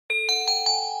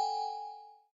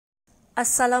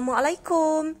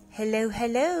Assalamualaikum.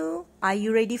 Hello. Are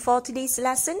you ready for today's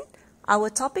lesson?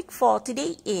 Our topic for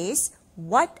today is,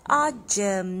 what are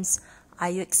germs?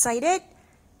 Are you excited?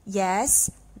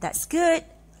 Yes, that's good.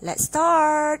 Let's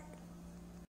start.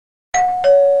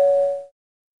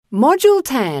 Module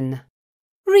 10.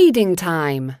 Reading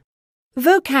time.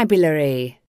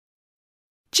 Vocabulary.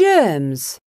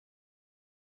 Germs.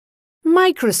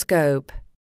 Microscope.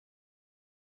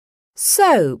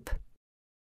 Soap.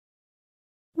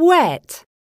 Wet.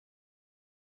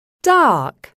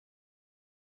 Dark.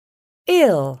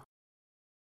 Ill.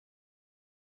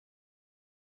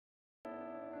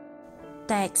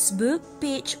 Textbook,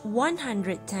 page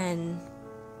 110.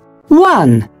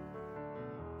 1.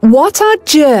 What are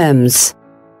germs?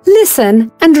 Listen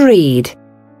and read.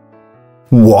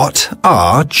 What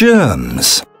are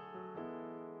germs?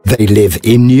 They live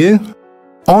in you,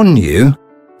 on you,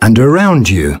 and around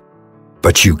you,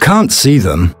 but you can't see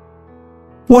them.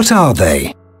 What are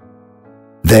they?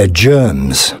 They're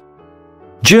germs.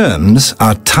 Germs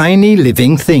are tiny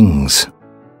living things.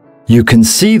 You can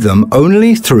see them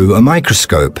only through a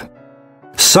microscope.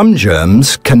 Some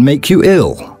germs can make you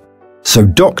ill, so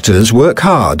doctors work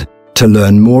hard to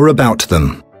learn more about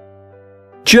them.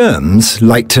 Germs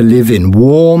like to live in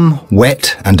warm,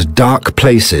 wet, and dark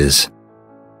places.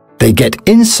 They get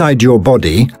inside your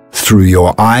body through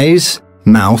your eyes,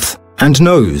 mouth, and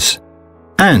nose,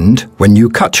 and when you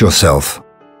cut yourself.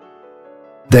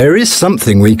 There is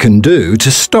something we can do to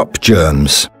stop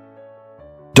germs.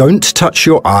 Don't touch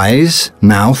your eyes,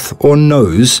 mouth, or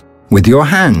nose with your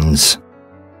hands.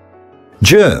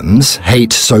 Germs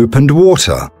hate soap and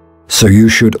water, so you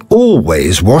should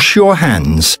always wash your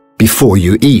hands before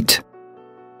you eat.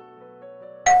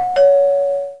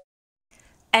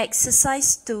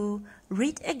 Exercise 2.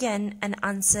 Read again and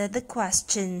answer the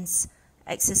questions.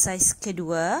 Exercise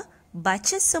kedua,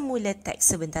 baca semula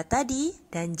teks sebentar tadi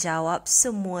dan jawab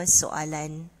semua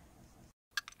soalan.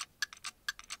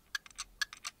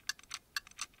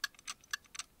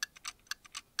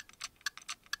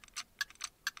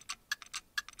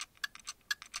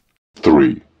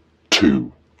 Three,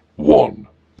 two, one.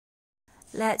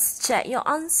 Let's check your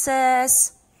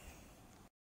answers.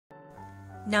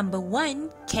 Number 1,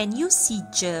 can you see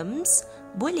germs?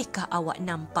 Bolehkah awak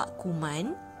nampak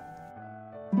kuman?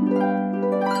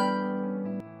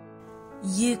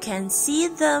 You can see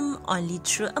them only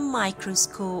through a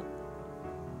microscope.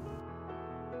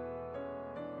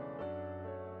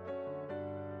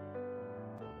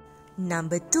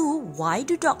 Number 2, why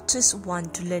do doctors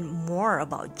want to learn more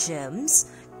about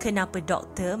germs? Kenapa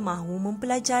doktor mahu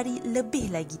mempelajari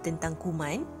lebih lagi tentang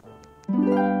kuman?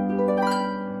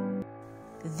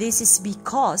 This is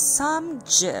because some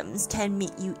germs can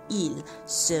make you ill,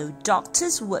 so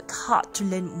doctors work hard to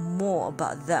learn more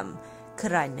about them.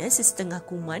 Kerana sesetengah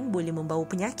kuman boleh membawa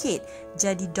penyakit,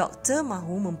 jadi doktor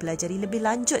mahu mempelajari lebih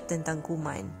lanjut tentang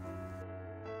kuman.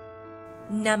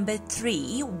 Number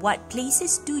 3, what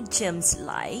places do germs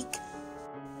like?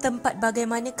 Tempat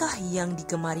bagaimanakah yang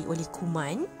digemari oleh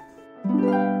kuman?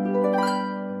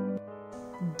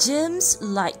 Germs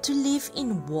like to live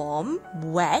in warm,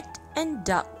 wet, and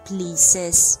dark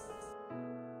places.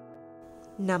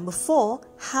 Number 4,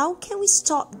 how can we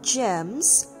stop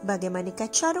germs?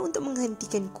 Bagaimanakah cara untuk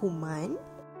menghentikan kuman?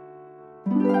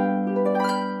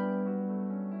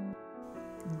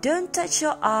 Don't touch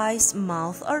your eyes,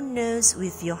 mouth, or nose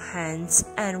with your hands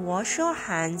and wash your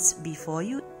hands before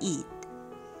you eat.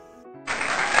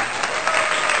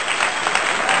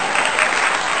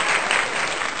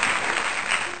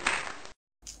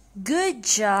 Good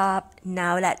job!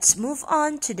 Now let's move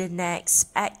on to the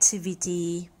next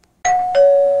activity.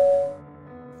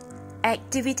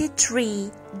 Activity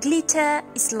 3. Glitter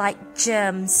is like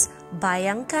germs.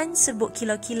 Bayangkan serbuk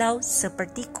kilau-kilau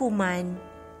seperti kuman.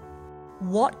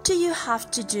 What do you have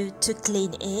to do to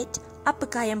clean it?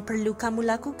 Apakah yang perlu kamu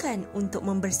lakukan untuk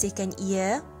membersihkan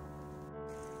ia?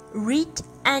 Read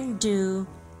and do.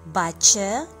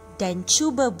 Baca dan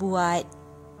cuba buat.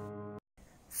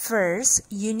 First,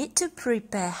 you need to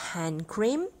prepare hand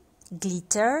cream,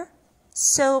 glitter,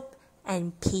 soap,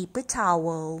 and paper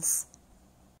towels.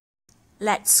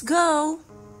 Let's go!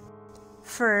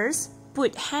 First,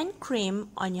 put hand cream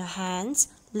on your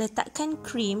hands. Letakkan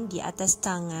krim di atas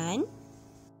tangan.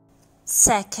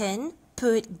 Second,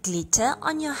 put glitter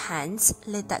on your hands.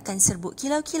 Letakkan serbuk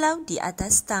kilau-kilau di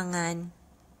atas tangan.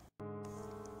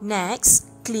 Next,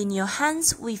 clean your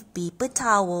hands with paper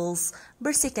towels.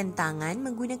 Bersihkan tangan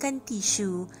menggunakan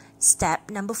tisu.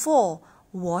 Step number 4.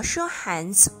 Wash your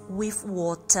hands with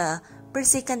water.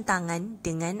 Bersihkan tangan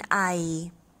dengan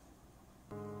air.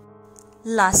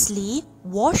 Lastly,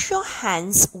 wash your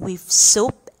hands with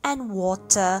soap and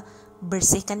water.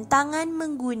 Bersihkan tangan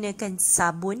menggunakan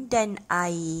sabun dan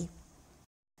air.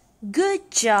 Good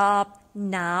job!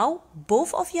 Now,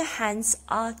 both of your hands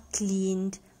are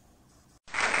cleaned.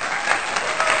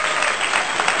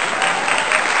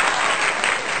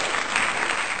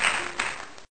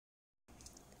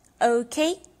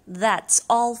 Okay, that's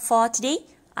all for today.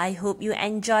 I hope you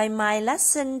enjoy my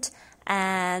lesson.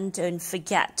 And don't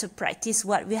forget to practice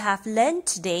what we have learned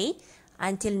today.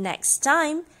 Until next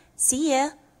time, see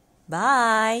ya.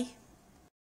 Bye.